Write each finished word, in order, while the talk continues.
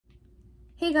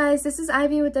Hey guys, this is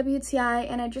Ivy with WTI,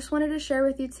 and I just wanted to share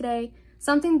with you today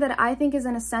something that I think is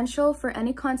an essential for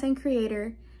any content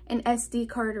creator, an SD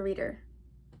card reader.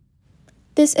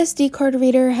 This SD card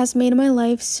reader has made my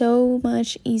life so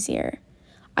much easier.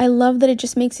 I love that it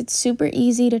just makes it super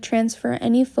easy to transfer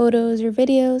any photos or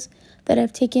videos that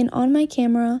I've taken on my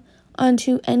camera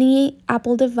onto any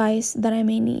Apple device that I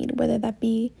may need, whether that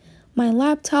be my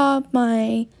laptop,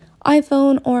 my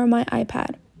iPhone, or my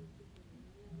iPad.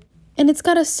 And it's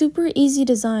got a super easy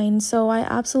design, so I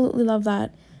absolutely love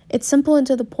that. It's simple and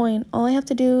to the point. All I have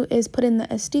to do is put in the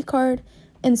SD card,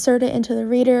 insert it into the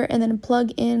reader, and then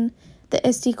plug in the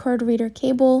SD card reader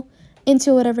cable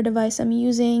into whatever device I'm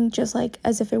using, just like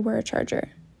as if it were a charger.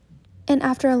 And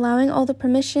after allowing all the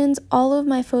permissions, all of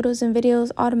my photos and videos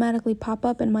automatically pop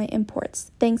up in my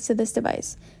imports, thanks to this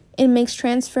device. It makes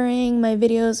transferring my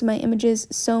videos, my images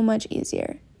so much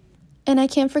easier. And I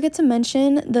can't forget to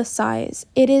mention the size.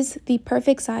 It is the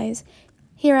perfect size.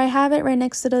 Here I have it right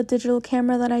next to the digital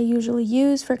camera that I usually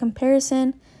use for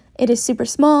comparison. It is super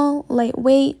small,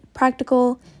 lightweight,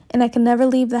 practical, and I can never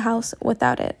leave the house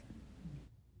without it.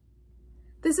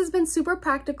 This has been super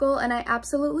practical and I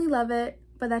absolutely love it,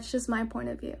 but that's just my point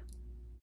of view.